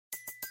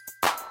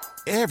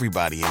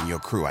Everybody in your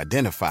crew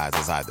identifies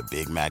as either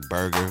Big Mac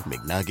Burger,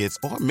 McNuggets,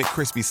 or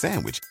McCrispy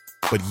Sandwich.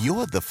 But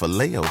you're the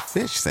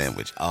Filet-O-Fish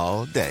Sandwich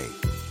all day.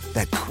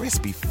 That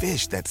crispy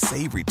fish, that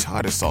savory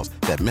tartar sauce,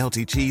 that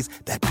melty cheese,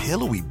 that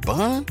pillowy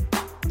bun.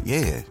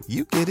 Yeah,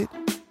 you get it.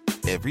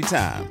 Every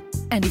time.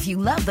 And if you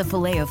love the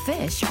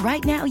Filet-O-Fish,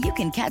 right now you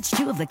can catch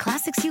two of the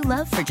classics you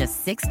love for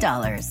just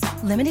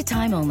 $6. Limited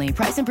time only.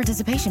 Price and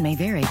participation may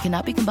vary.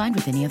 Cannot be combined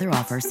with any other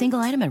offer. Single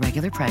item at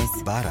regular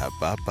price.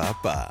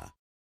 Ba-da-ba-ba-ba.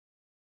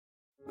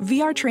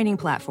 VR training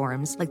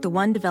platforms, like the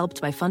one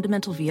developed by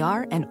Fundamental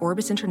VR and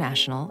Orbis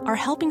International, are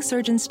helping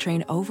surgeons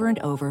train over and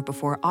over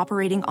before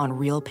operating on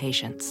real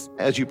patients.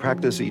 As you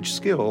practice each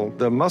skill,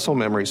 the muscle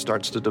memory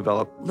starts to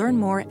develop. Learn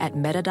more at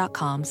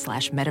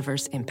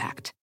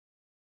meta.com/metaverseimpact.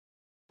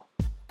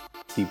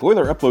 The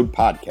Boiler Upload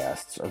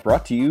podcasts are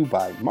brought to you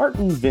by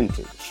Martin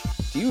Vintage.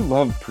 Do you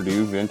love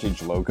Purdue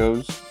vintage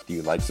logos? Do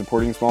you like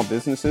supporting small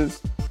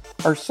businesses?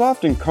 Are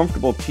soft and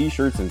comfortable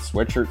t-shirts and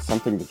sweatshirts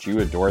something that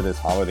you adore this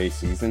holiday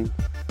season?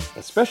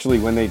 Especially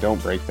when they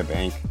don't break the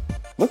bank?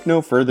 Look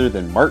no further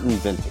than Martin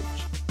Vintage.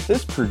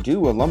 This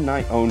Purdue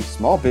alumni-owned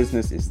small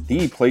business is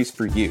the place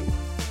for you.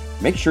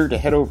 Make sure to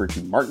head over to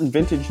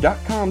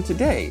martinvintage.com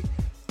today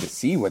to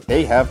see what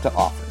they have to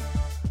offer.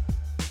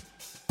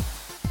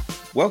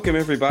 Welcome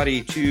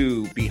everybody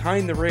to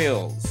Behind the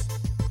Rails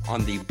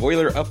on the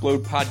Boiler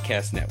Upload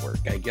Podcast Network.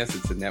 I guess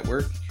it's a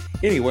network.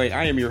 Anyway,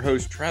 I am your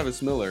host,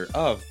 Travis Miller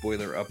of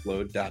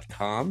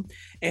BoilerUpload.com.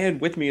 And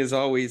with me, as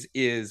always,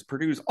 is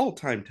Purdue's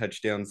all-time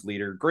touchdowns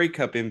leader, Grey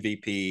Cup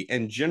MVP,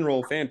 and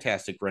general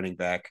fantastic running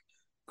back,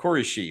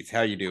 Corey Sheets.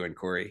 How you doing,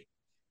 Corey?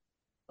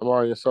 I'm all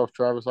right. Yourself,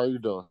 Travis? How you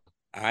doing?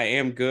 I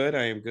am good.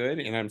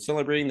 And I'm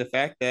celebrating the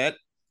fact that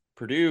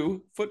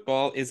Purdue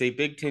football is a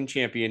Big Ten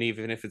champion,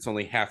 even if it's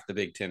only half the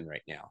Big Ten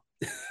right now.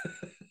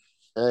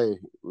 Hey,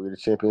 we're the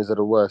champions of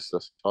the West.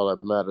 That's all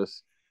that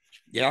matters.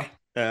 Yeah,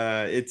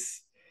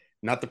 it's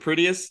not the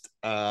prettiest.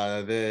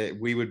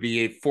 We would be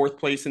a fourth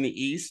place in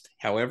the East.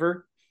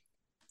 However,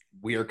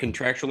 we are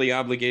contractually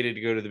obligated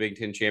to go to the Big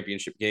Ten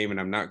championship game,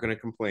 and I'm not going to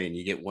complain.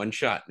 You get one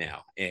shot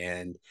now,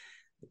 and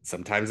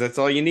sometimes that's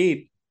all you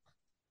need.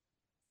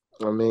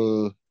 I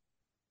mean,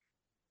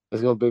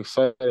 it's going to be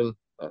exciting.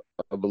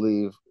 I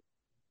believe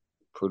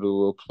Purdue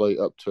will play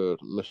up to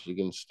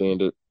Michigan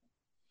standard,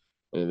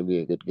 and it'll be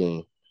a good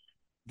game.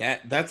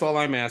 That's all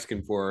I'm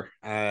asking for.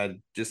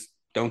 Just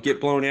don't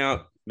get blown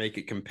out. Make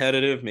it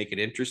competitive, make it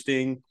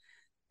interesting.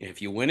 And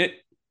if you win it,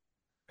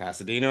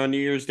 Pasadena on New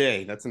Year's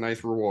Day. That's a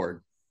nice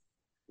reward.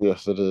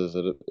 Yes, it is.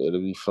 It'll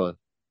be fun.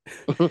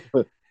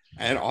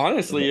 And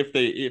honestly, if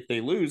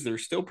they lose, they're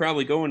still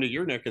probably going to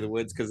your neck of the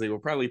woods because they will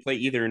probably play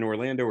either in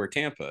Orlando or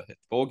Tampa at the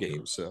bowl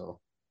game. So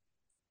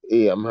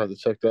yeah, I'm gonna have to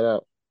check that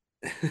out.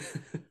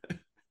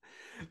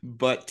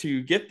 But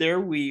to get there,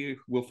 we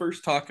will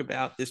first talk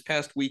about this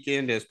past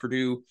weekend as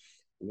Purdue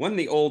won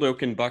the Old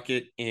Oaken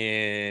Bucket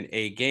in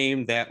a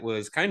game that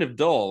was kind of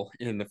dull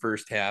in the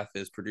first half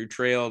as Purdue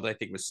trailed. I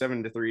think it was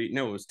 7-3.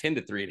 No, it was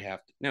 10-3 at half.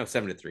 No,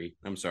 7-3.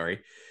 I'm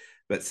sorry.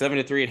 But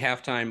 7-3 at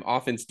halftime.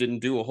 Offense didn't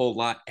do a whole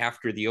lot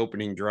after the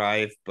opening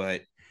drive,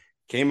 but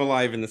came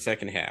alive in the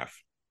second half.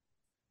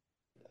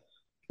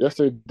 Yes,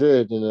 they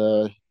did.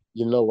 And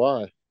you know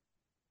why?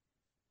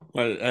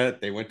 Well,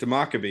 they went to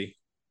Mockabee.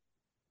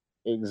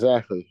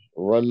 Exactly.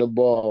 Run the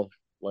ball,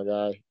 my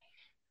guy.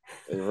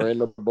 They ran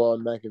the ball.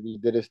 McAfee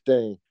did his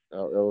thing. I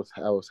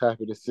was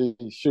happy to see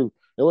him shoot.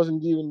 It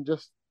wasn't even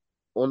just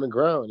on the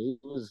ground. He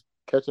was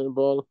catching the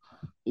ball.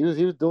 He was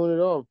doing it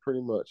all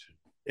pretty much.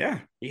 Yeah,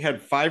 he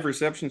had 5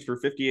 receptions for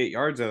 58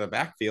 yards out of the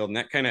backfield, and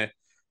that kind of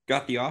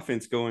got the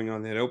offense going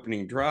on that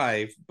opening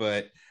drive.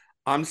 But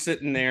I'm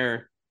sitting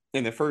there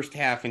in the first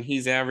half, and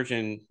he's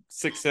averaging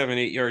 6, 7,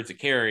 8 yards a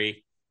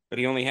carry, but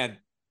he only had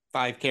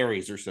 5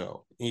 carries or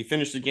so. He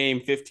finished the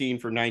game 15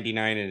 for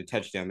 99 and a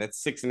touchdown.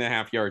 That's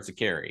 6.5 yards a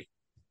carry.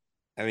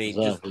 I mean,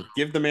 Exactly. Just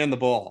give the man the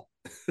ball.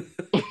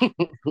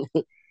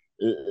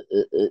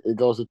 it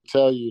goes to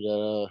tell you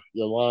that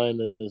your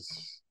line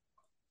is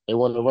they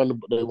want to run the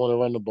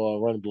ball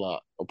and run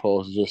block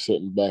opposed to just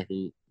sitting back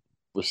and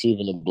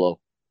receiving the blow.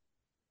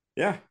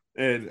 Yeah,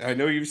 and I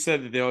know you've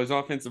said that those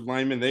offensive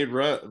linemen, they'd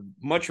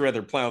much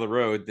rather plow the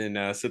road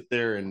than sit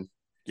there and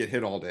get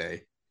hit all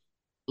day.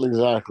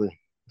 Exactly.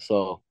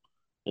 So,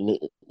 and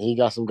he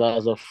got some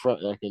guys up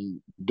front that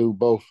can do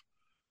both.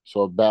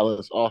 So a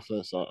balanced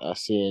offense, I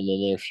see in the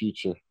near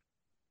future.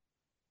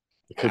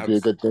 It could be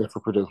a good thing for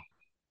Purdue.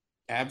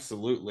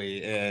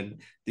 Absolutely. And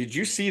did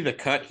you see the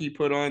cut he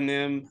put on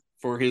them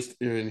for his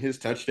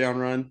touchdown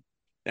run?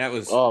 That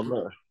was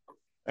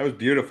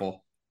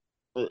beautiful.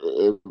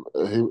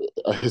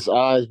 His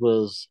eyes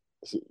was,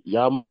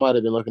 y'all might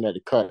have been looking at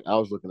the cut. I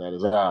was looking at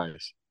his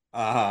eyes.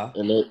 Uh-huh.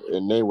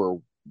 And they were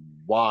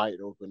wide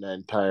open that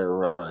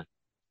entire run.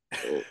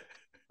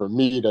 For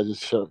me, that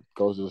just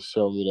goes to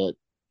show me that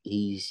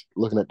he's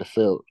looking at the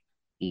field.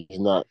 He's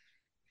not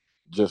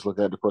just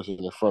looking at the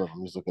person in front of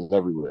him. He's looking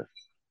everywhere.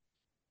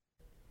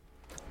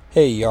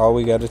 Hey y'all,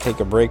 we got to take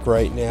a break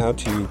right now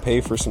to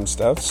pay for some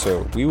stuff,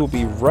 so we will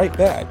be right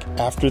back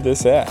after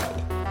this ad.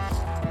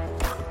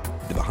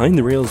 The Behind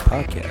the Rails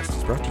podcast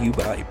is brought to you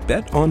by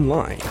Bet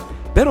Online.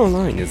 Bet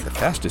Online is the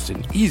fastest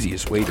and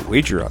easiest way to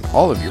wager on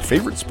all of your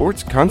favorite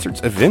sports,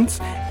 concerts, events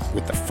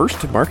with the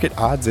first-to-market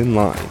odds and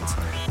lines.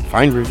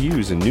 Find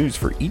reviews and news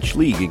for each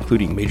league,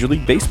 including Major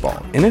League Baseball,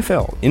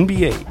 NFL,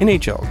 NBA,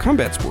 NHL,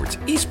 combat sports,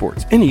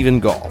 esports, and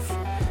even golf.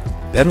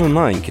 Bet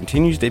Online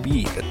continues to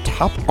be the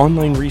top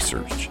online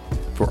research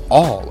for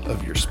all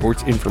of your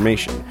sports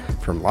information,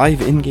 from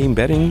live in-game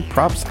betting,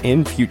 props,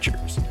 and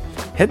futures.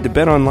 Head to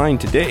Bet Online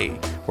today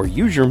or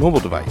use your mobile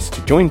device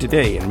to join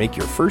today and make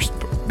your first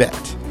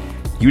bet.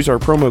 Use our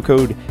promo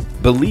code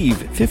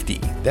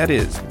BELIEVE50, that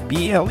is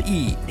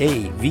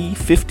BLEAV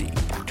 50,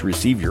 to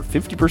receive your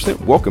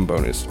 50% welcome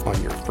bonus on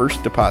your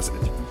first deposit.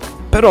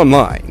 Bet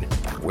Online,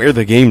 where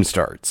the game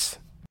starts.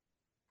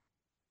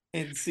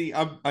 And see,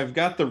 I've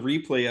got the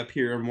replay up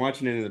here. I'm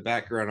watching it in the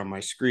background on my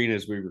screen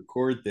as we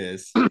record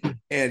this.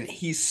 And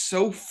he's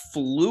so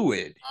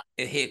fluid,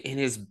 and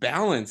his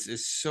balance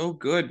is so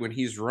good when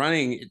he's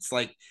running. It's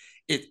like,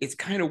 it's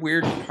kind of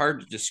weird and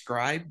hard to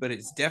describe, but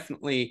it's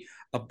definitely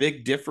a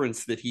big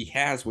difference that he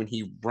has when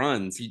he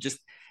runs.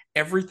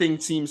 Everything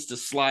seems to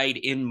slide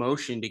in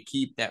motion to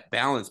keep that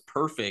balance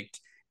perfect.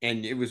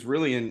 And it was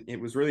really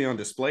on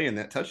display in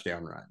that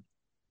touchdown run.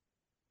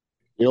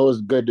 You know,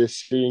 it's good to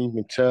see. You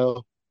can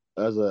tell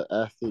as an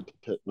athlete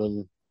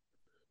when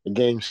the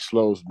game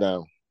slows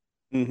down.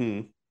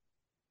 Mm-hmm.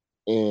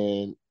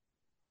 And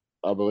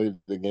I believe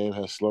the game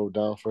has slowed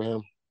down for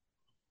him.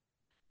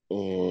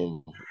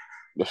 And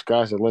the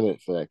sky's the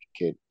limit for that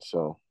kid.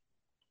 So,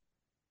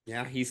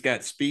 yeah, he's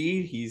got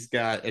speed. He's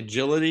got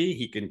agility.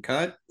 He can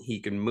cut. He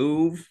can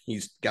move.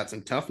 He's got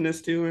some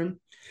toughness to him.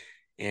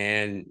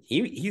 And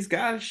he's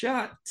got a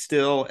shot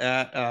still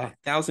at a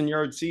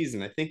 1,000-yard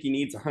season. I think he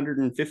needs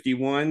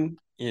 151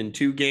 in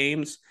 2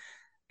 games.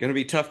 Going to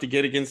be tough to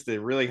get against a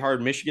really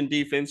hard Michigan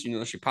defense,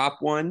 unless you pop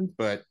one,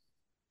 but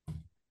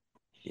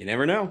you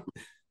never know.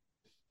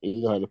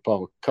 You got to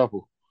pop a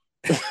couple.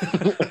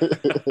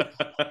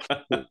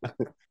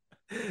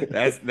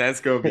 That's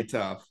going to be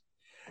tough.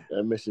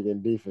 That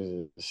Michigan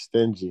defense is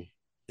stingy.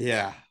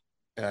 Yeah.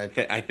 I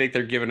think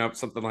they're giving up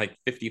something like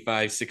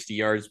 55, 60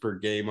 yards per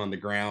game on the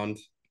ground.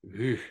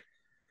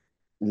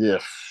 Yeah.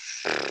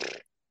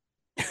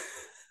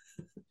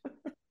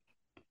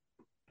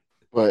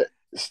 But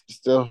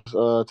still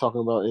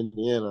talking about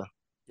Indiana.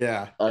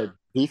 Yeah. Our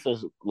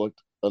defense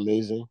looked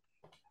amazing.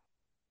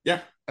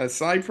 Yeah.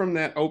 Aside from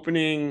that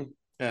opening,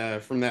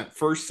 from that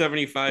first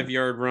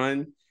 75-yard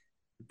run,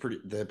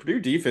 the Purdue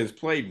defense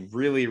played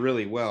really,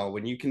 really well.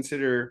 When you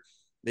consider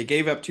they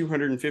gave up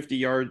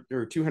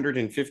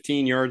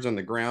 215 yards on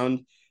the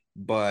ground,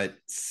 but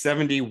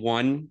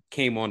 71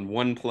 came on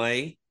one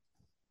play.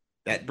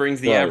 That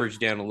brings the average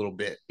down a little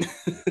bit.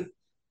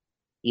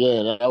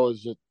 Yeah, that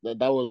was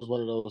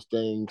one of those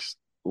things.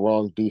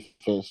 Wrong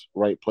defense,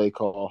 right play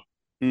call.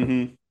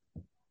 Mm-hmm.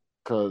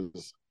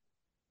 Because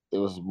it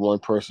was one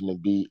person to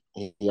beat.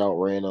 He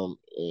outran him,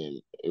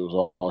 and it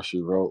was all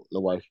she wrote.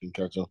 Nobody can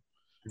catch him.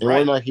 It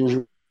wasn't like he was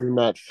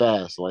not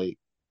fast. Like,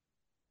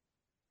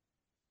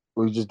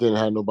 we just didn't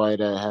have nobody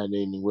that had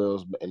any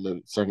wheels in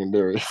the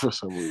secondary for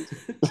some reason.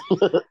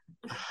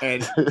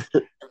 And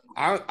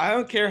I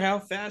don't care how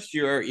fast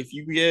you are. If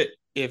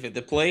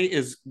the play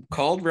is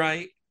called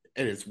right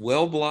and it's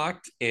well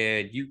blocked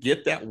and you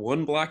get that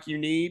one block you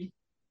need,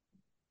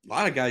 a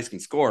lot of guys can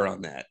score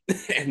on that.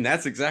 And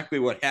that's exactly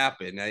what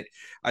happened.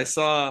 I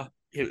saw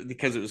it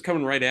because it was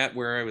coming right at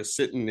where I was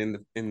sitting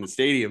in the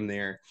stadium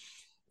there.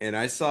 And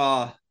I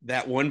saw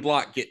that one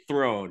block get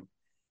thrown.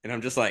 And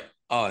I'm just like,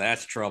 oh,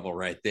 that's trouble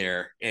right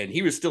there. And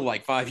he was still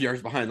like 5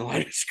 yards behind the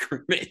line of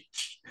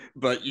scrimmage.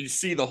 But you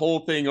see the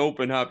whole thing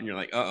open up and you're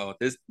like, uh-oh,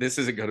 this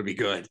isn't going to be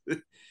good.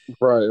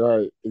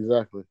 Right,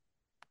 exactly.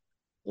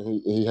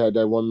 And he had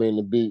that one man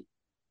to beat.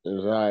 It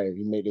was all right. If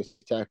he made this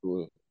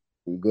tackle,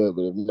 we good.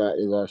 But if not,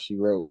 it's all she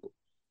wrote.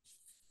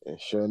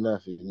 And sure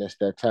enough, he missed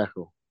that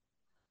tackle.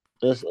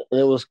 It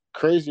was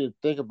crazy to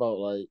think about.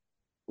 Like,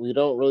 we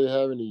don't really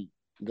have any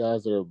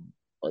guys that are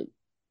like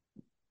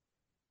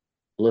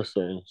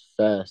blistering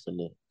fast in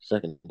the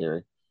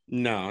secondary.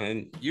 No,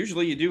 and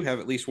usually you do have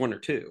at least one or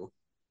two.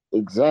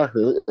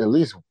 Exactly, at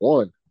least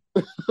one.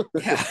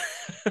 Yeah.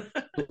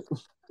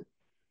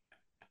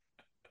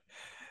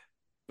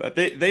 But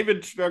they've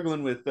been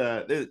struggling with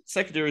the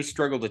secondary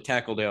struggled to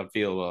tackle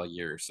downfield all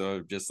year.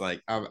 So just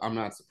like I'm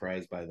not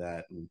surprised by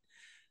that. And,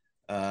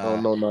 oh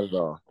no, not at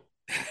all.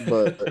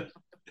 But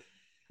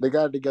they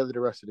got it together the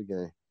rest of the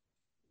game.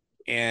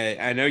 And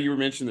I know you were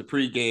mentioning the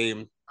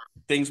pregame.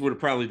 Things would have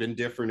probably been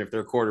different if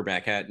their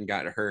quarterback hadn't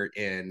gotten hurt,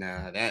 and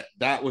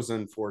that was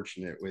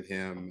unfortunate with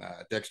him.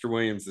 Dexter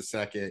Williams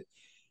II,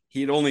 he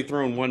had only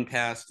thrown one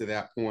pass to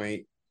that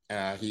point.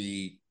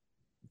 He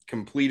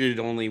completed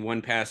only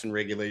one pass in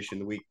regulation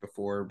the week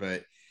before,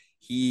 but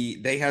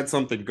they had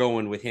something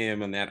going with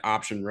him on that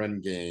option run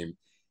game,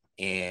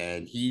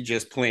 and he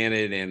just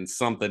planted, and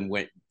something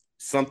let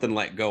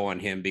go on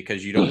him,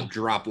 because you don't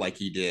drop like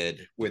he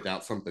did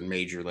without something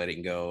major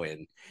letting go.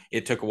 And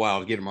it took a while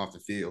to get him off the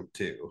field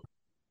too.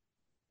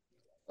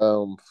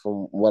 From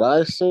what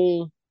I've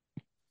seen,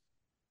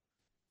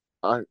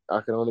 I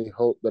can only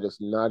hope that it's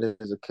not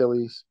his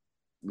Achilles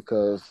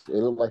because it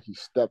looked like he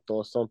stepped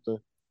on something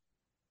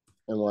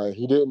and like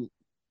he didn't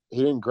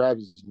grab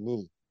his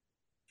knee.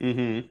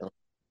 Mm-hmm.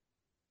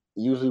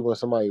 Usually when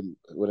something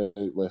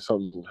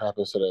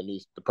happens to their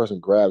knee, the person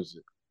grabs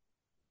it.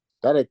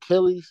 That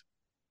Achilles,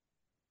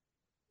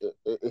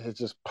 it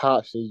just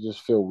pops and you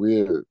just feel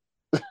weird,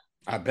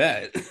 I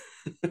bet.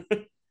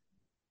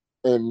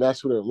 and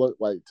that's what it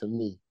looked like to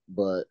me.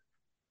 But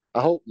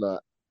I hope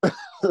not.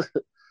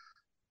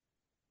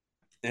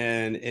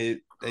 And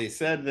they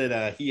said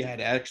that he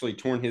had actually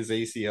torn his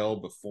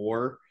ACL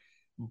before,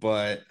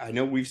 but I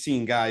know we've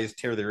seen guys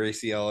tear their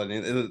ACL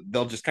and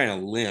they'll just kind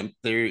of limp.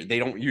 They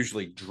don't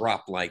usually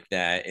drop like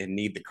that and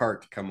need the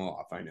cart to come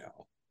off. I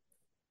know.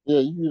 Yeah,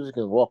 you usually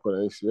can walk with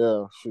an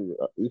ACL. Shoot,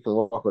 you can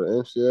walk with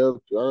an MCL.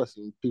 To be honest,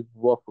 and people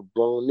walk with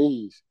blown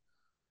knees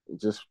and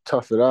just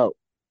tough it out.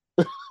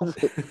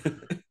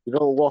 You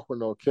don't walk with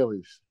no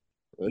Achilles.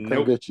 They come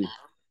Nope. get you.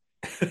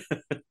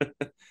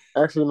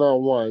 Actually, no,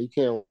 one. You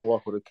can't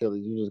walk with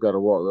Achilles. You just got to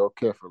walk real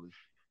carefully.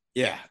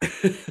 Yeah.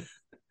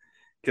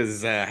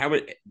 Because how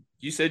about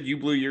you said you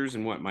blew yours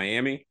in what,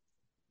 Miami?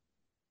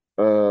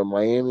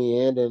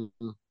 Miami and in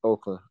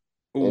Oakland.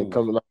 And Oh,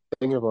 coming up,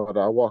 thinking about it,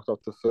 I walked off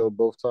the field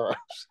both times.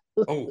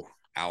 oh,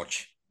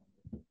 ouch.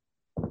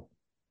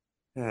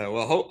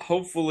 Well,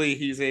 hopefully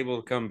he's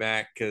able to come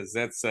back because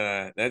that's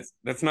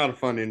not a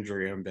fun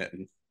injury. I'm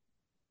betting.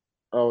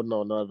 Oh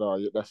no, not at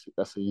all.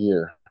 That's a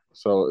year.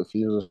 So if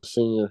he was a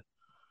senior,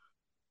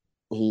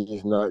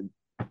 he's not.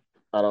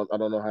 I don't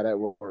know how that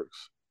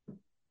works.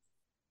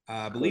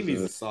 I believe Cause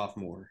he's a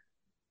sophomore.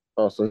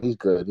 oh, so he's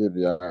good. He'll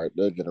be all right.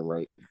 They'll get him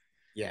right.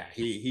 Yeah,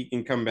 he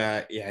can come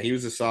back. Yeah, he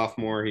was a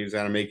sophomore. He was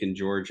out of Macon,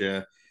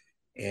 Georgia,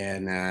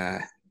 and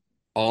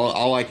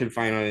all I can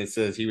find on it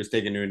says he was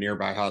taken to a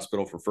nearby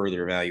hospital for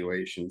further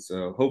evaluation.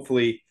 So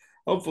hopefully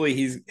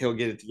he'll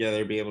get it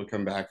together, be able to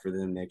come back for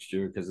them next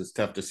year because it's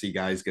tough to see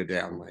guys go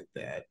down like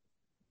that.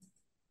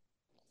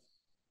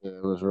 Yeah,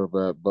 it was real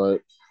bad.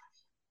 But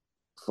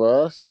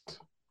for us,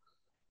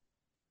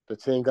 the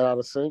team got out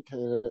of sync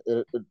and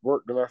it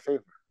worked in our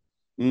favor.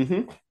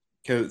 Mm-hmm.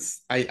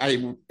 Because I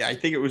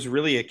think it was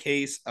really a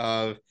case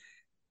of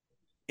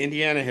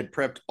Indiana had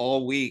prepped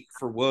all week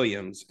for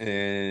Williams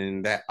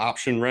and that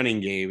option running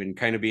game and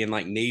kind of being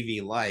like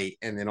Navy light,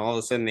 and then all of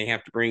a sudden they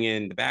have to bring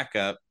in the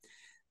backup.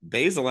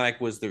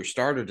 Bazelak was their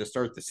starter to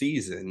start the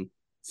season,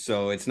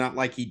 so it's not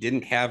like he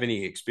didn't have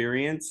any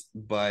experience,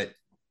 but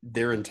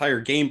their entire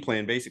game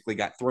plan basically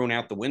got thrown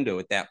out the window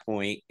at that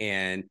point,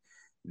 and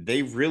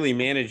they really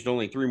managed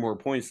only 3 more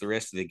points the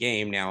rest of the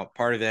game. Now,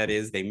 part of that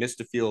is they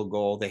missed a field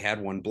goal, they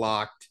had one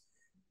blocked,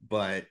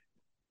 but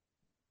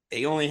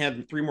they only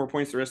had 3 more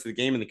points the rest of the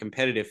game in the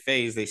competitive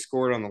phase. They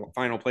scored on the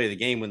final play of the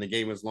game when the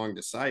game was long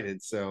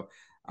decided. So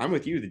I'm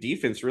with you. The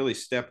defense really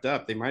stepped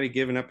up. They might have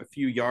given up a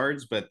few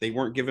yards, but they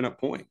weren't giving up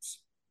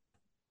points.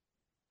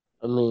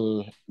 I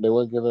mean, they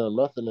weren't giving up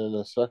nothing in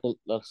the second,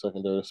 not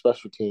secondary, the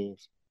special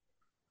teams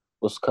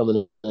was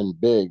coming in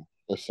big,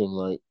 it seemed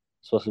like,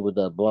 especially with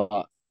that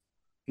block.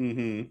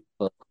 Mm-hmm.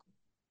 But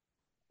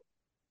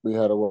we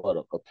had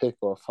a pick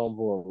or a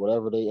fumble or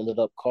whatever they ended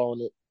up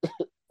calling it.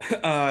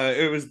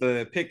 It was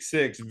the pick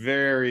six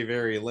very,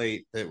 very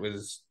late that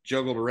was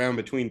juggled around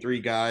between three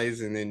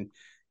guys. And then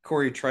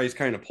Corey Trice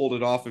kind of pulled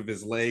it off of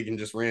his leg and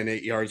just ran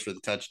 8 yards for the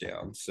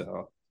touchdown.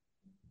 So,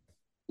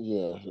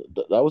 Yeah,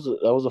 that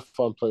was a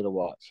fun play to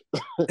watch.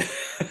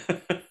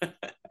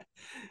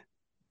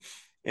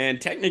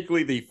 and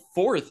technically the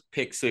fourth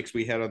pick six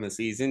we had on the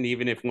season,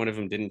 even if one of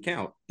them didn't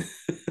count.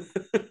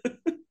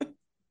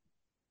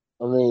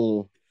 I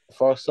mean,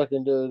 for our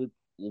secondary to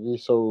be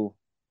so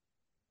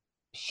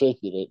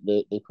shaky,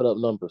 they put up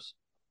numbers.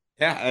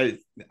 Yeah,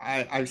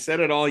 I've said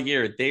it all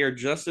year. They are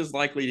just as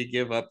likely to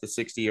give up the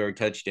 60-yard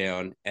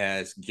touchdown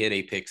as get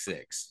a pick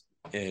six.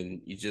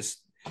 And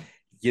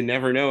you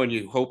never know, and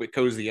you hope it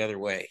goes the other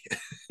way.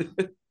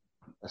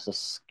 That's a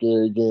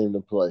scary game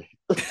to play.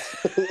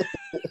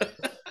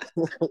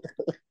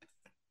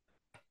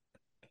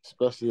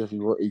 Especially if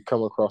you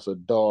come across a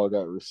dog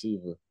at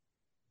receiver.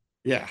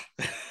 Yeah.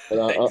 And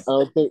I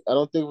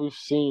don't think we've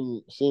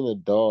seen a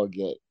dog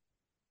yet.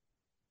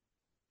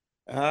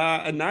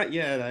 Not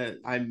yet.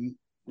 I'm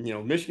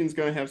Michigan's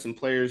going to have some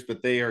players,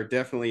 but they are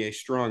definitely a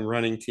strong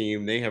running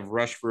team. They have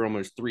rushed for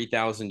almost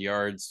 3,000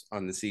 yards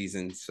on the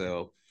season,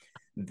 so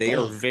they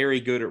are very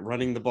good at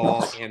running the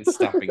ball and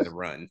stopping the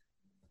run.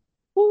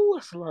 Woo,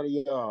 that's a lot of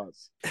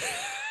yards.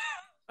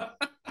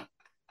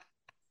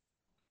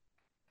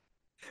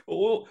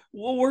 We'll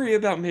worry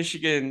about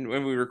Michigan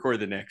when we record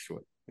the next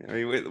one. I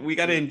mean, we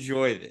got to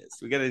enjoy this.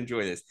 We got to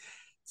enjoy this.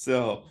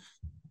 So,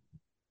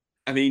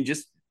 I mean,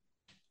 just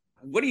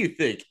what do you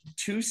think?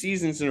 2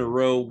 seasons in a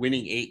row,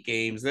 winning 8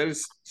 games. That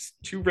is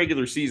 2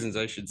 regular seasons,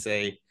 I should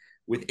say,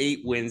 with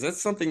 8 wins.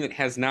 That's something that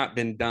has not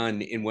been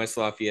done in West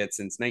Lafayette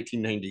since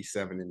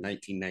 1997 and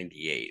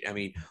 1998. I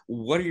mean,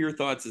 what are your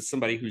thoughts as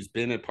somebody who's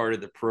been a part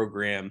of the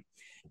program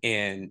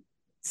and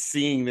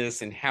seeing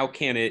this, and how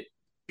can it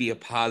be a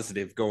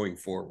positive going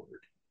forward?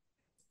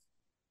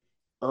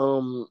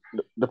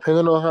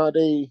 Depending on how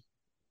they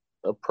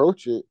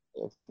approach it,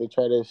 if they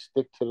try to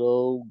stick to the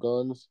old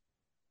guns,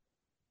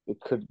 it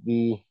could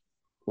be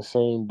the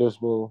same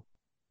dismal,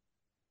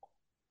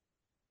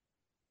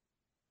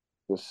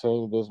 the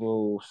same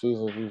dismal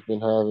seasons we've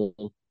been having.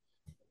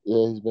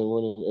 Yeah, he's been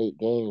winning 8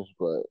 games,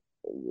 but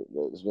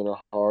it's been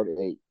a hard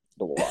 8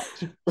 to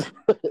watch.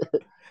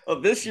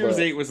 Well, this year's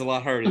But 8 was a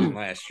lot harder than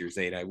last year's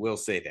 8. I will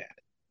say that.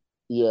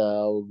 yeah,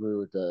 I would agree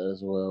with that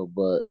as well.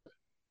 But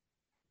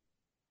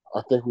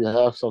I think we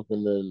have something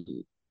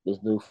in this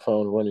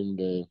newfound running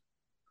game,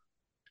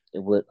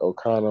 and with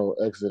O'Connell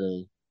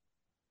exiting.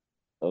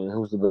 I mean,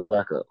 who's the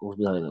backup? Who's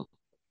behind him?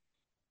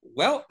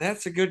 Well,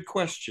 that's a good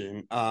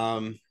question.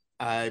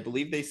 I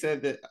believe they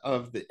said that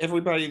of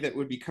everybody that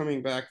would be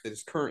coming back that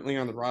is currently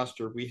on the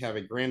roster, we have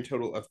a grand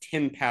total of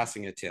 10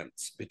 passing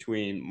attempts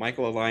between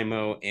Michael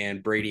Alimo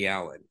and Brady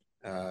Allen.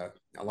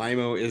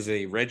 Alimo is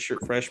a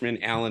redshirt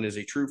freshman. Allen is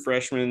a true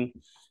freshman.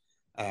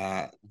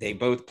 They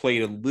both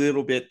played a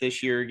little bit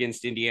this year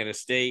against Indiana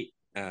State.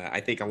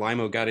 I think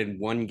Alimo got in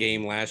one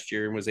game last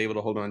year and was able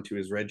to hold on to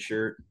his red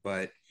shirt.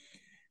 But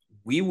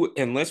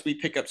unless we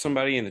pick up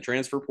somebody in the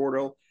transfer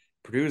portal,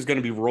 Purdue is going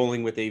to be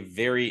rolling with a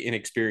very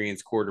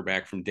inexperienced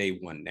quarterback from day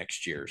one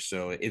next year.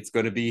 So it's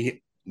going to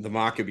be the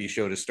Maccabee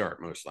show to start,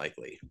 most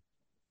likely.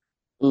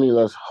 I mean,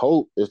 let's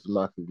hope it's the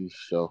Maccabee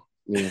show.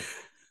 I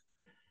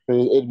mean,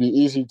 it'd be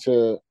easy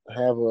to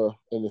have an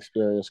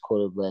inexperienced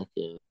quarterback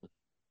and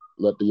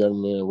let the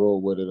young man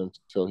roll with it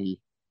until he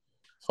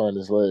finds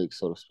his legs,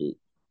 so to speak.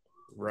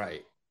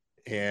 Right.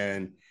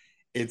 And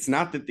it's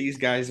not that these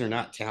guys are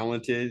not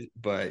talented,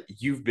 but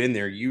you've been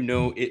there. You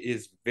know, it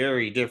is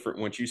very different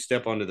once you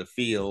step onto the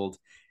field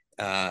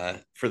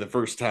for the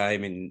first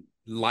time in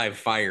live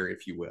fire,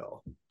 if you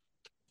will.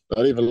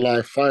 Not even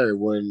live fire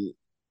when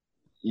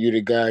you're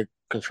the guy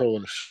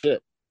controlling the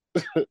ship.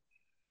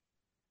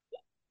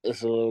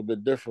 It's a little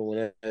bit different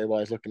when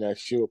everybody's looking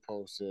at you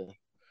opposed to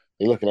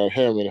they're looking at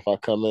him. And if I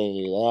come in,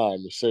 you're like,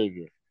 I'm the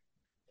savior.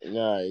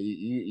 Nah,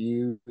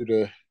 you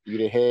the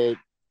head,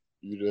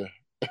 you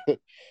the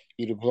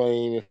you to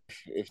blame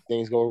if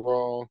things go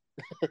wrong.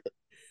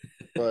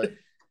 But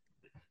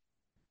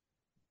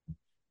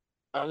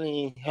I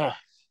mean,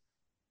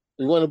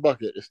 we won a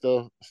bucket. It's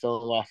still in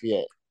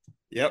Lafayette.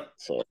 Yep.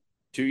 So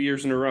 2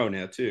 years in a row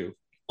now too.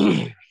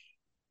 We're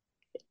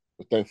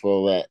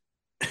thankful for that.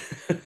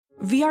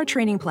 VR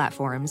training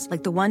platforms,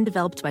 like the one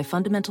developed by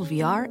Fundamental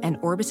VR and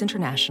Orbis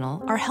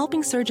International, are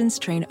helping surgeons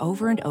train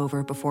over and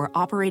over before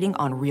operating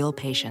on real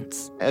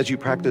patients. As you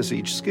practice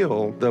each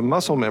skill, the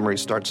muscle memory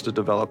starts to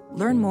develop.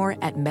 Learn more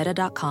at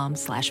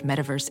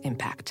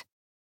meta.com/metaverseimpact.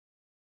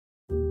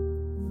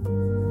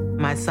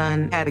 My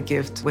son had a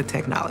gift with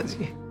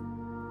technology.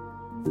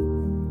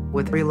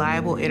 With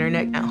reliable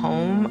internet at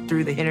home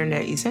through the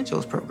Internet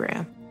Essentials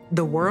program,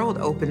 the world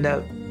opened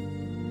up.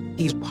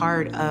 He's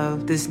part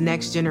of this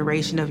next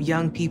generation of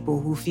young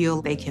people who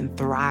feel they can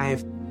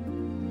thrive.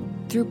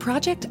 Through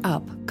Project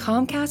UP,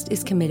 Comcast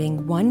is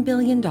committing $1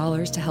 billion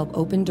to help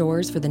open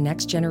doors for the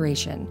next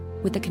generation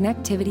with the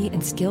connectivity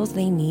and skills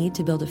they need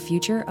to build a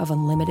future of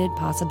unlimited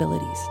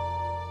possibilities.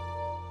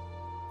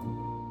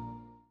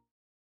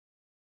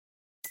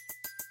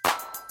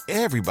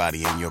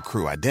 Everybody in your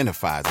crew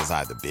identifies as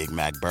either Big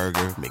Mac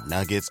Burger,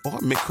 McNuggets, or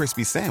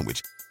McCrispy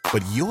Sandwich.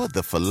 But you're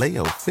the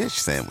Filet-O-Fish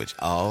Sandwich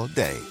all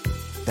day.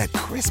 That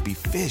crispy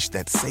fish,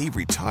 that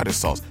savory tartar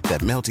sauce,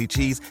 that melty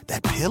cheese,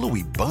 that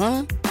pillowy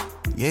bun.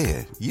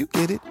 Yeah, you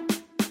get it.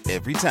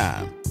 Every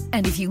time.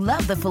 And if you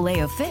love the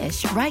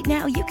Filet-O-Fish, right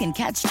now you can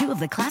catch two of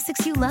the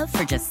classics you love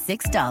for just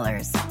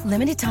 $6.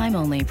 Limited time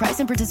only. Price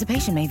and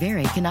participation may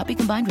vary. Cannot be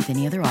combined with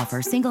any other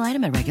offer. Single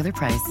item at regular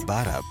price.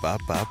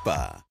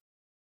 Ba-da-ba-ba-ba.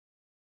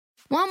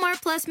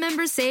 Walmart Plus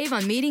members save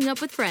on meeting up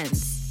with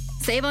friends.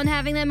 Save on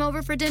having them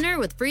over for dinner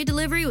with free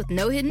delivery with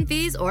no hidden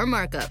fees or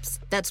markups.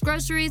 That's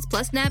groceries,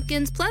 plus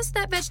napkins, plus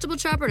that vegetable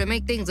chopper to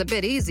make things a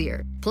bit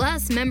easier.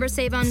 Plus, members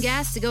save on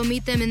gas to go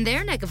meet them in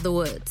their neck of the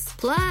woods.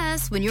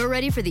 Plus, when you're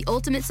ready for the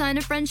ultimate sign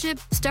of friendship,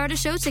 start a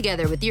show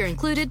together with your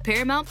included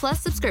Paramount Plus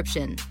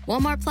subscription.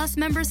 Walmart Plus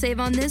members save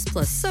on this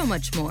plus so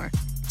much more.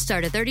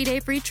 Start a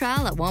 30-day free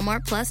trial at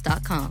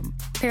walmartplus.com.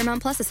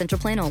 Paramount Plus Essential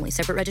Plan only.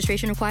 Separate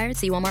registration required.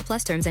 See Walmart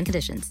Plus terms and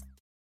conditions.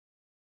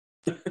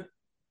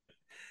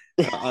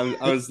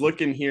 I was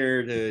looking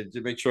here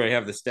to make sure I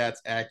have the stats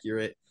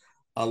accurate.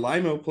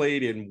 Alimo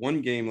played in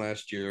one game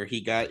last year. He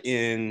got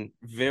in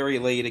very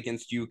late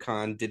against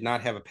UConn, did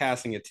not have a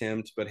passing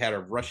attempt, but had a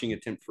rushing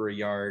attempt for a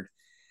yard.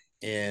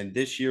 And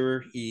this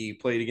year he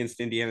played against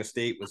Indiana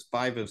State, was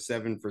 5 of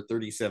 7 for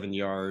 37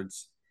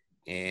 yards.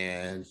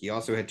 And he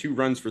also had 2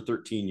 runs for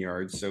 13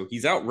 yards. So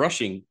he's out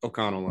rushing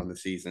O'Connell on the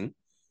season.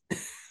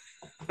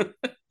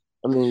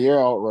 I mean,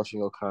 you're out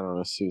rushing O'Connell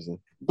this season.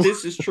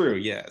 This is true,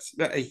 yes.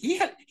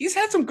 He's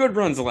had some good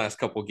runs the last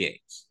couple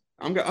games.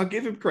 I'll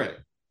give him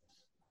credit.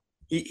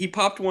 He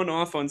popped one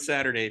off on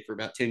Saturday for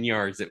about 10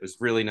 yards. It was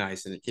really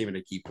nice, and it came at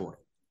a key point.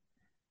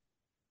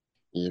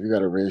 Yeah, you got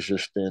to raise your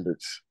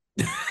standards.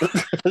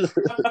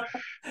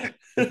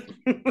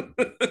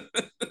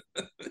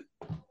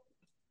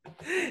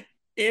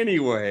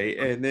 Anyway,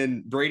 and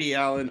then Brady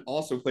Allen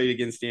also played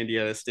against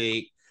Indiana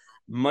State.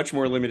 Much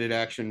more limited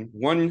action,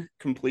 one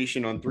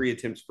completion on 3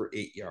 attempts for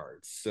 8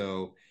 yards.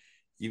 So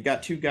you've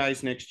got 2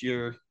 guys next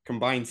year,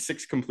 combined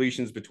 6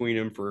 completions between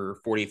them for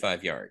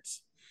 45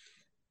 yards.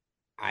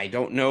 I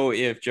don't know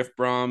if Jeff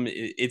Brom,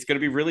 it's going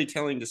to be really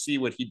telling to see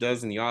what he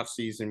does in the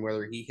offseason,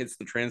 whether he hits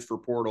the transfer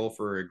portal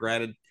for a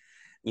graded,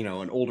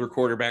 an older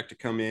quarterback to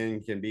come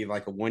in, can be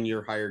like a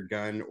 1-year hired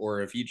gun,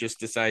 or if he just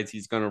decides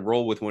he's going to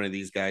roll with one of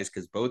these guys,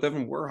 because both of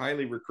them were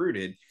highly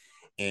recruited.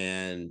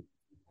 And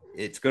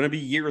it's going to be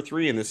year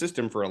 3 in the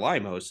system for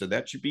Alimo. So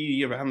that should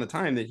be around the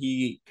time that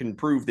he can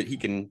prove that he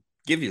can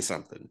give you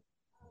something.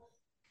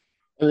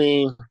 I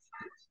mean,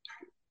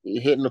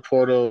 you're hitting the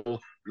portal,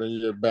 then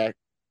you're back.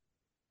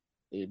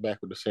 You're back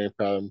with the same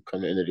problem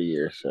come the end of the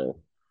year.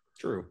 So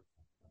true.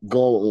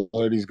 Go with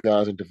one of these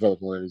guys and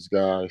develop one of these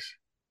guys.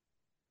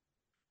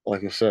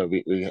 Like I said,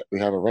 we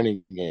have a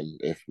running game.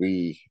 If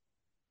we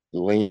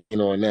lean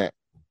on that,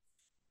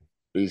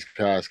 these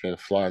guys can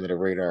fly under the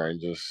radar and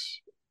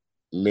just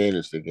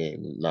manage the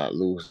game, not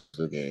lose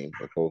the game,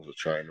 opposed to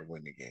trying to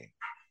win the game.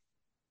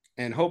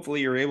 And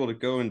hopefully you're able to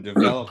go and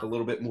develop a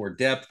little bit more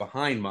depth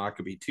behind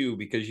Mockabee too,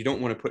 because you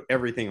don't want to put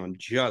everything on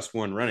just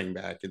one running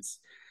back. It's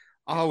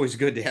always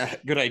good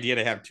idea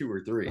to have 2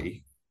 or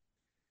 3.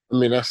 I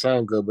mean, that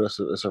sounds good, but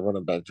it's a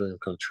running back dream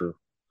come true.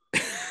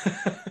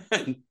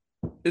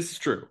 This is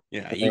true.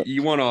 Yeah,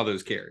 you want all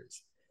those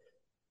carries.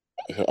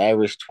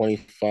 Average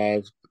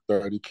 25,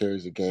 30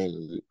 carries a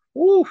game.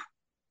 Woo!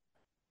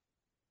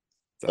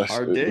 It's a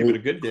hard day, but a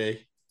good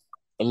day.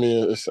 I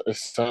mean, it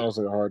sounds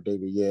like a hard day,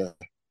 but yeah,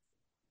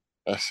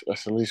 that's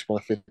at least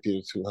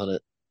 150 to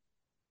 200.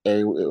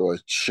 Or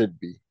it should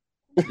be.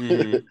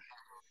 Mm-hmm.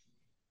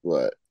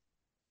 But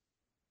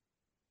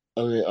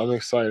I mean, I'm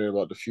excited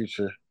about the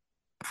future.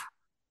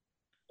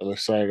 I'm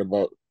excited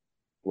about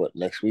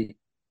next week,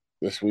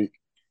 this week.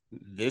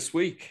 This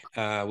week,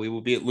 we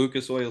will be at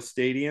Lucas Oil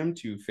Stadium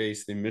to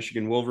face the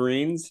Michigan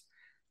Wolverines,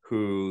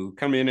 who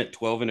come in at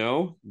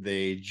 12-0.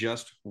 They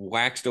just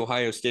waxed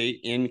Ohio State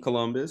in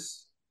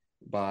Columbus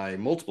by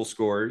multiple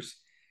scores.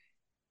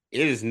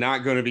 It is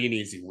not going to be an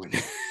easy one.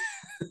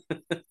 I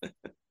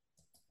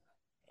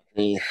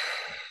mean,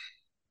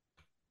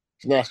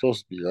 it's not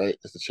supposed to be, right?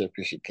 It's the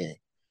championship game.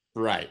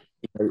 Right.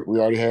 We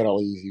already had all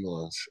the easy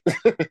ones.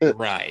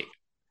 Right.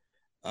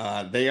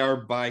 They are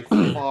by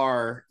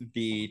far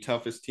the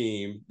toughest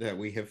team that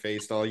we have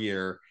faced all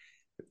year.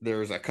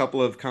 There's a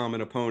couple of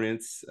common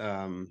opponents.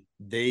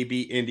 They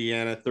beat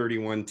Indiana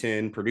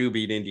 31-10. Purdue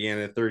beat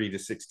Indiana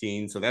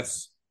 30-16. So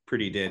that's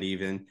pretty dead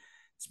even,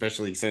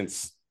 especially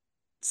since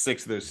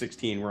 6 of those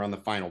 16 were on the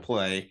final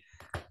play.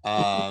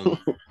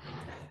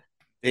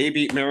 They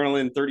beat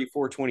Maryland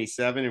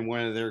 34-27 in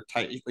one of their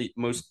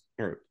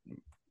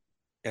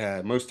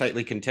most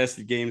tightly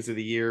contested games of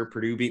the year.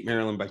 Purdue beat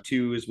Maryland by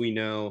 2, as we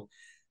know.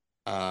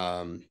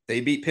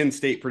 They beat Penn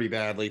State pretty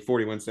badly,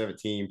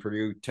 41-17.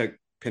 Purdue took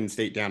Penn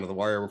State down to the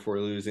wire before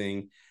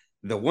losing.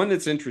 The one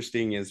that's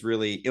interesting is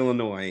really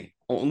Illinois.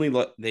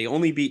 They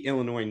only beat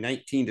Illinois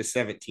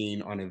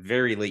 19-17 on a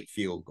very late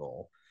field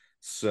goal.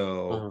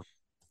 So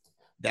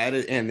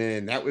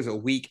that was a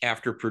week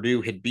after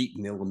Purdue had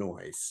beaten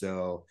Illinois.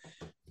 So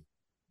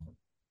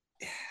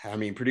I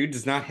mean, Purdue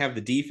does not have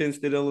the defense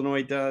that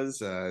Illinois does.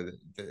 The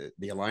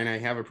Illini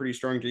have a pretty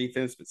strong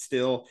defense, but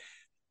still,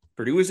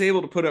 Purdue was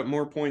able to put up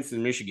more points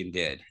than Michigan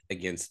did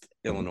against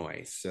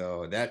Illinois.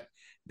 So that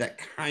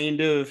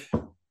kind of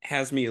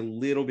has me a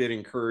little bit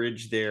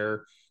encouraged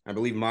there. I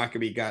believe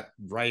Mockabee got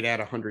right at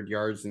 100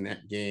 yards in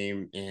that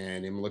game,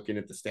 and I'm looking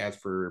at the stats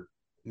for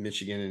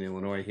Michigan and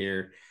Illinois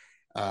here.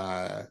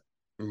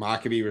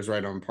 Mockabee was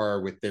right on par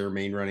with their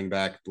main running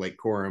back, Blake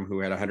Corum, who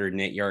had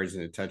 108 yards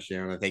and a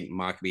touchdown. I think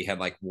Mockabee had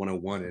like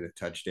 101 and a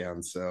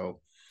touchdown.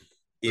 So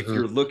if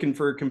you're looking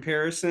for a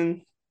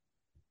comparison,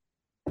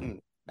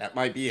 that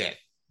might be it.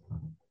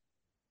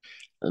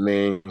 I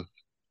mean,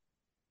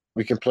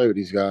 we can play with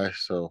these guys,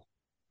 so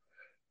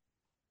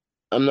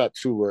I'm not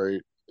too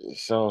worried. It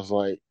sounds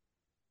like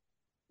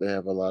they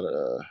have a lot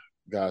of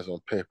guys on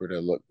paper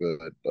that look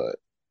good, but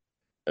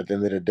at the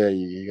end of the day,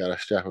 you got to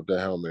strap up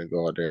that helmet and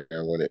go out there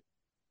and win it.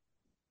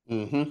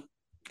 Mm-hmm.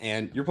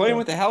 And you're playing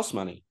with the house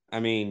money. I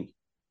mean,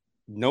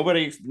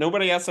 nobody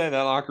outside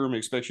that locker room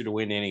expects you to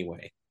win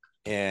anyway,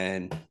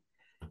 and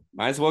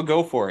might as well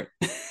go for it.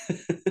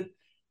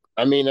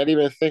 I mean, not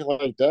even think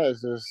like that.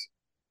 It's just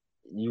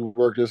you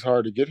worked this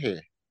hard to get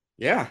here.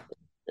 Yeah.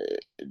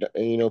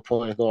 And,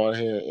 point going out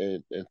here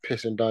and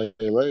pissing down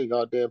your leg.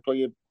 Goddamn,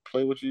 play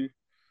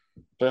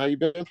how you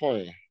been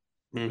playing.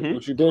 Mm-hmm.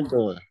 What you been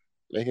doing?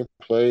 Making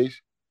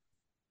plays,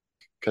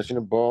 catching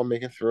the ball,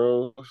 making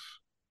throws,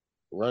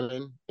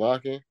 running,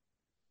 blocking,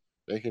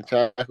 making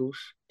tackles,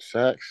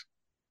 sacks,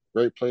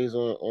 great plays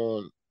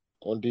on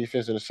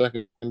defense in the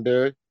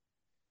secondary.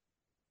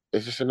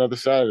 It's just another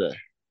Saturday.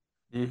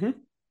 Mm-hmm.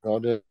 All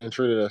day and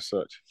treated as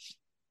such.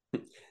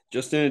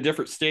 Just in a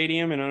different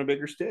stadium and on a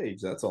bigger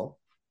stage. That's all.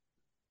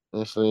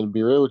 Honestly, to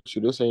be real with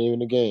you, this ain't even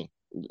the game.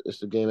 It's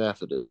the game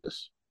after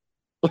this.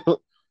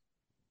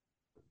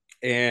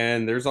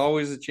 and there's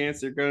always a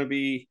chance they're going to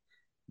be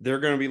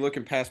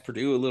looking past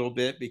Purdue a little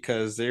bit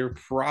because they're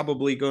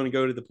probably going to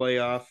go to the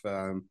playoff.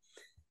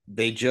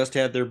 They just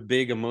had their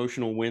big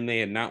emotional win. They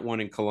had not won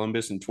in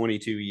Columbus in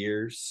 22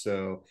 years,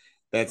 so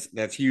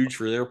that's huge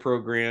for their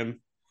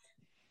program.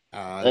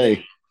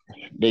 Hey,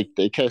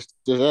 they catched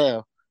this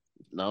out.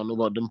 I don't know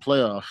about them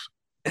playoffs.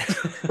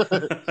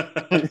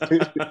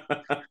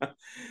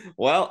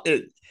 Well,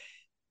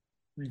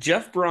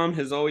 Jeff Brom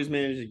has always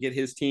managed to get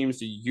his teams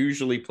to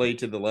usually play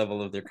to the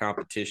level of their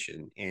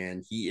competition,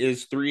 and he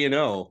is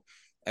 3-0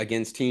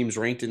 against teams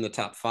ranked in the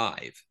top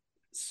 5.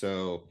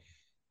 So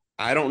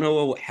I don't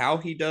know how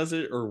he does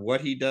it or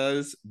what he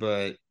does,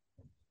 but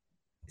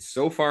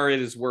so far it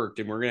has worked,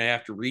 and we're going to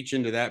have to reach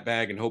into that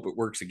bag and hope it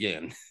works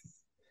again.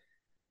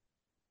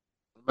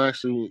 I'm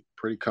actually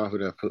pretty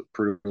confident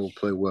Purdue will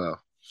play well.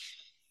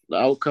 The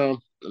outcome,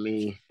 I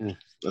mean,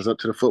 it's up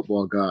to the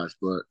football guys,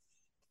 but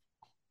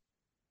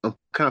I'm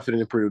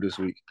confident in Purdue this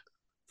week.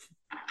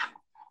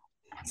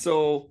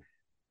 So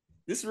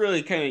this is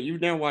really kind of, you've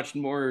now watched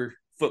more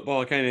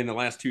football kind of in the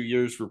last 2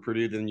 years for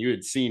Purdue than you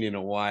had seen in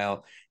a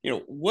while.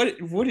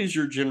 What is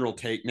your general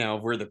take now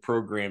of where the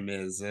program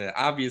is?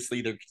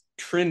 Obviously, they're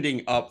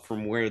trending up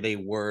from where they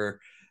were,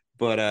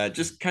 but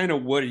just kind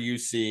of what are you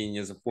seeing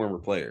as a former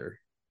player?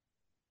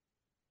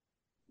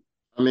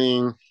 I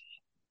mean,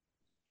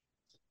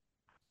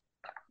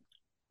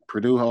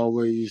 Purdue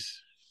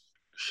always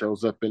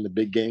shows up in the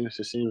big games,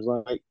 it seems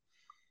like,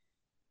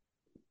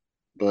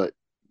 but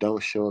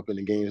don't show up in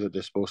the games that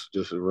they're supposed to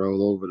just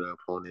roll over the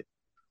opponent.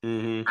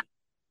 Mm-hmm.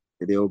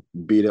 They'll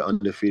beat an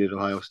undefeated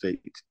Ohio State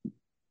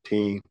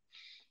team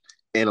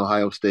in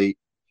Ohio State,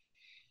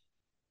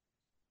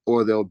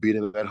 or they'll beat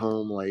them at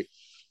home. Like,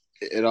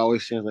 it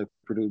always seems like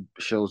Purdue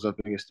shows up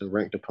against the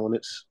ranked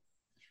opponents,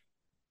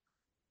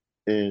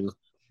 and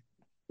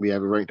we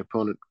have a ranked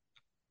opponent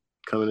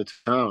coming to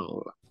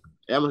town.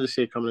 I'm gonna just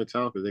say coming to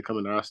town because they're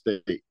coming to our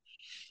state.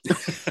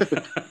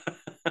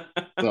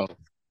 So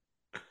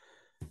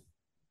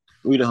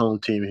we the home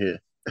team here.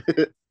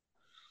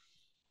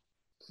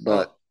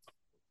 But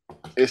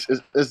it's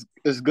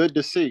good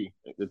to see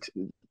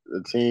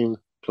the team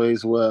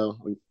plays well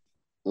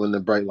when the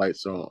bright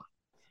lights are on.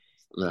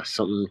 And that's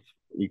something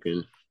you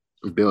can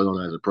build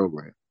on as a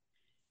program.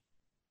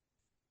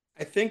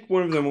 I think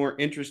one of the more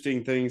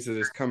interesting things that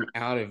has come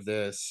out of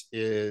this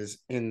is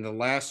in the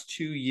last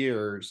 2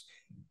 years,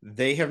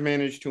 they have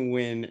managed to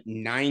win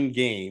 9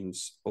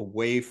 games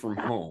away from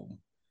home,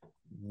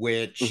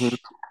 which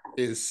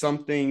is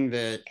something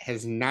that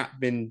has not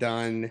been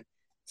done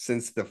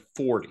since the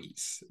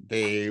 40s.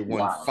 They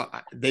won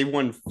They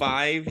won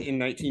 5 in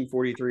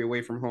 1943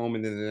 away from home,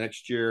 and then the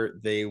next year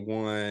they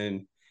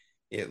won,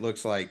 it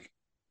looks like,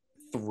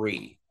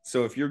 3.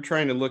 So if you're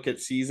trying to look at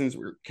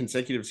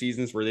consecutive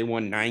seasons where they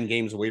won 9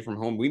 games away from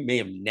home, we may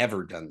have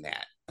never done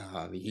that.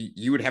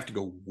 You would have to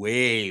go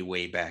way,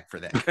 way back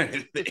for that kind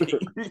of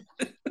thing.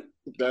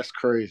 That's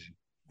crazy.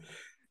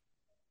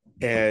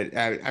 And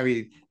I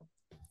mean,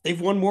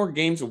 they've won more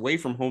games away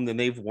from home than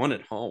they've won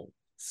at home.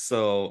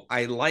 So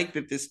I like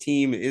that this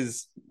team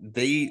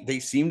they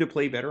seem to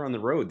play better on the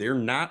road. They're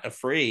not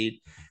afraid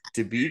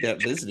to be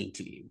that visiting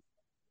team.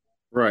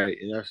 Right,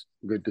 and that's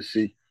good to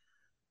see.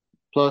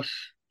 Plus,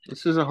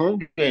 this is a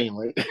home game.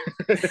 Like, down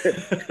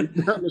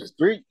the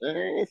street,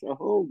 man. It's a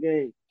home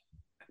game.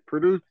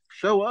 Purdue,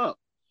 show up.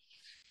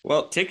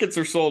 Well, tickets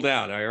are sold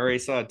out. I already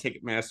saw a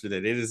Ticketmaster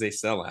that it is a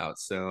sellout.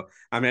 So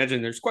I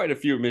imagine there's quite a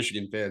few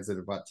Michigan fans that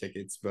have bought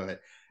tickets.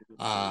 But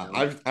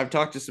I've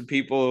talked to some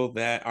people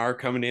that are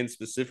coming in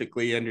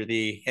specifically under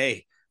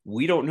hey,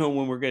 we don't know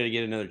when we're going to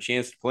get another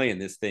chance to play in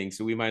this thing,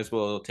 so we might as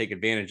well take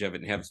advantage of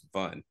it and have some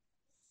fun.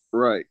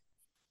 Right.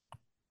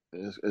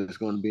 It's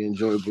going to be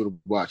enjoyable to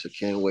watch. I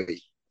can't wait.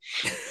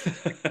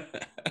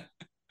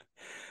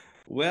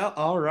 Well,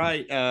 all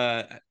right.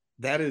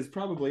 That is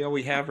probably all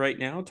we have right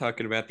now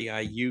talking about the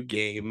IU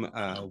game.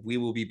 We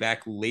will be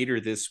back later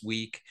this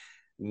week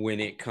when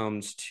it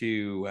comes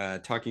to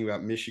talking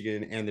about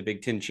Michigan and the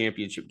Big Ten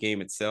championship game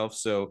itself.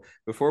 So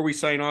before we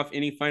sign off,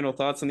 any final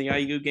thoughts on the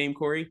IU game,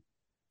 Corey?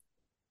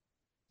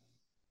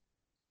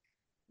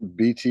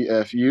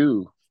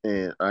 BTFU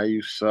and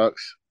IU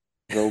sucks.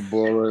 Go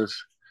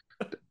Boilers.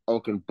 The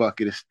Oaken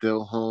Bucket is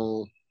still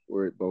home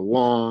where it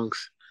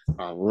belongs.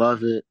 I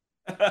love it.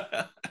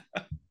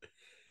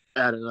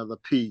 Add another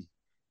P.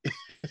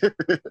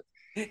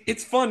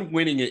 It's fun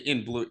winning it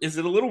in Blue. Is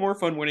it a little more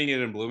fun winning it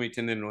in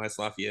Bloomington than in West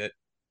Lafayette?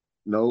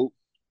 Nope.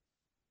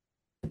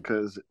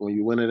 Because when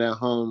you win it at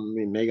home, I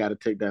mean, they got to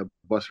take that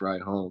bus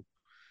ride home,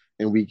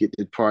 and we get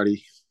to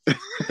party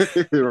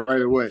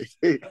right away.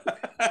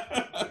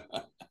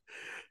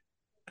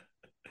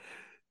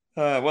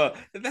 Well,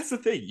 that's the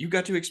thing. You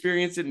got to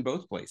experience it in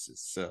both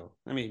places. So,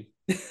 I mean,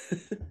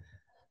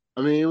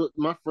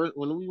 my first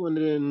when we went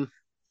in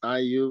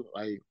IU,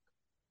 like,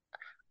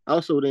 I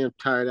was so damn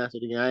tired after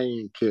the game. I didn't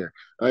even care.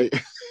 Like,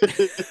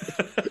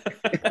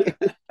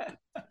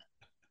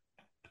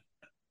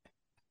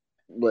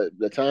 but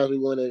the times we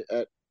went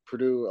at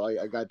Purdue,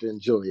 I got to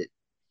enjoy it.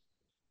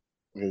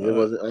 It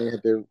wasn't. I didn't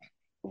have to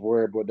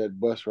worry about that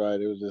bus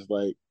ride. It was just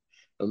like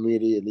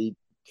immediately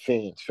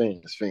fans,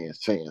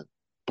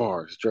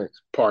 bars,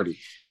 drinks, party.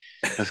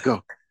 Let's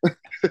go.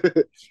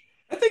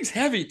 That thing's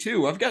heavy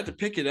too. I've got to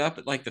pick it up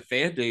at like the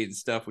fan day and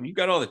stuff. When you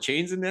got all the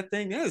chains in that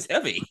thing, that is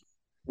heavy.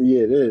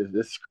 Yeah, it is.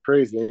 It's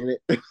crazy, ain't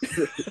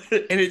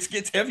it? And it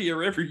gets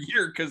heavier every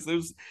year because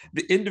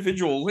the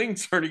individual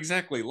links aren't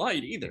exactly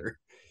light either.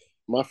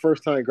 My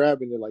first time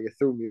grabbing it, like it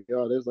threw me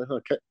out. It was like, huh,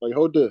 like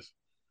hold this.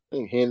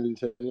 And handed it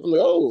to me. I'm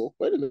like, oh,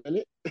 wait a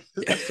minute.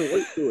 That's some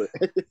weight to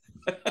it.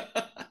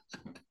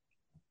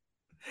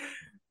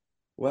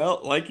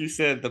 Well, like you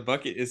said, the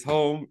bucket is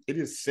home. It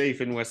is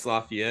safe in West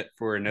Lafayette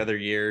for another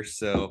year.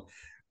 So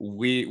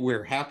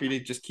we're happy to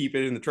just keep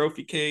it in the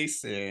trophy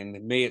case,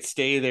 and may it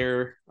stay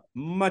there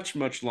much,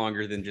 much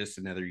longer than just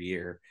another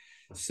year.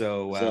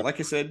 So like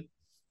I said,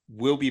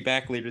 we'll be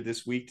back later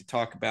this week to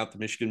talk about the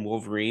Michigan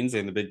Wolverines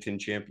and the Big Ten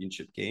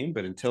Championship game.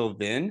 But until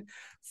then,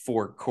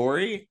 for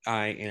Corey,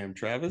 I am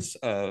Travis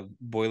of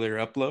Boiler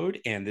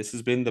Upload, and this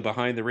has been the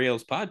Behind the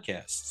Rails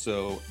podcast.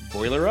 So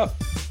boiler up.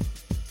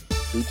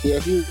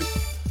 BTFU.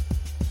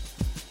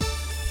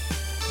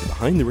 The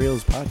Behind the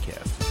Rails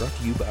podcast is brought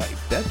to you by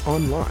Bet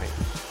Online.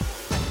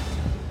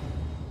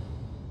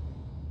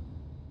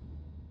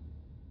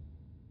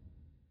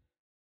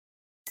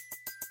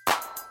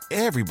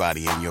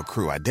 Everybody in your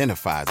crew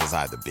identifies as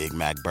either Big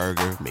Mac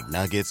Burger,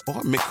 McNuggets,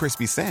 or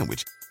McCrispy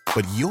Sandwich.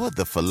 But you're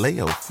the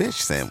Filet-O-Fish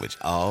Sandwich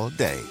all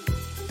day.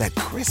 That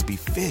crispy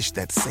fish,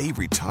 that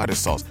savory tartar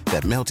sauce,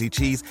 that melty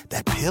cheese,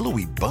 that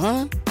pillowy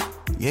bun.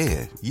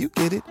 Yeah, you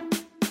get it.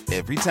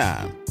 Every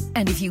time.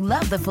 And if you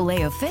love the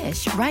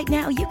Filet-O-Fish, right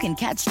now you can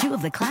catch two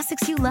of the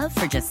classics you love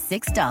for just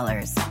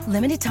 $6.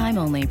 Limited time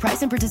only.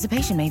 Price and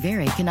participation may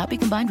vary. Cannot be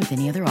combined with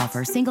any other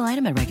offer. Single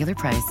item at regular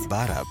price.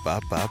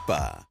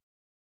 Ba-da-ba-ba-ba.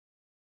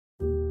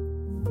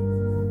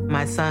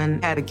 My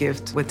son had a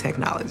gift with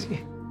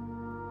technology.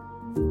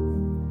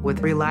 With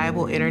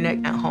reliable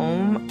internet at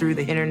home through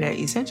the Internet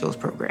Essentials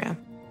program,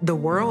 the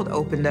world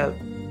opened up.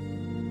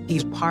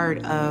 He's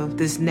part of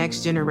this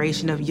next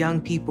generation of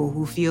young people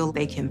who feel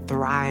they can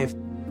thrive.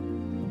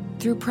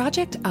 Through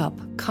Project UP,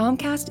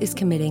 Comcast is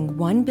committing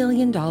 $1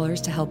 billion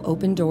to help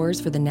open doors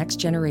for the next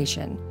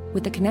generation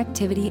with the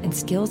connectivity and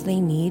skills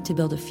they need to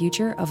build a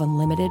future of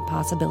unlimited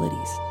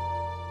possibilities.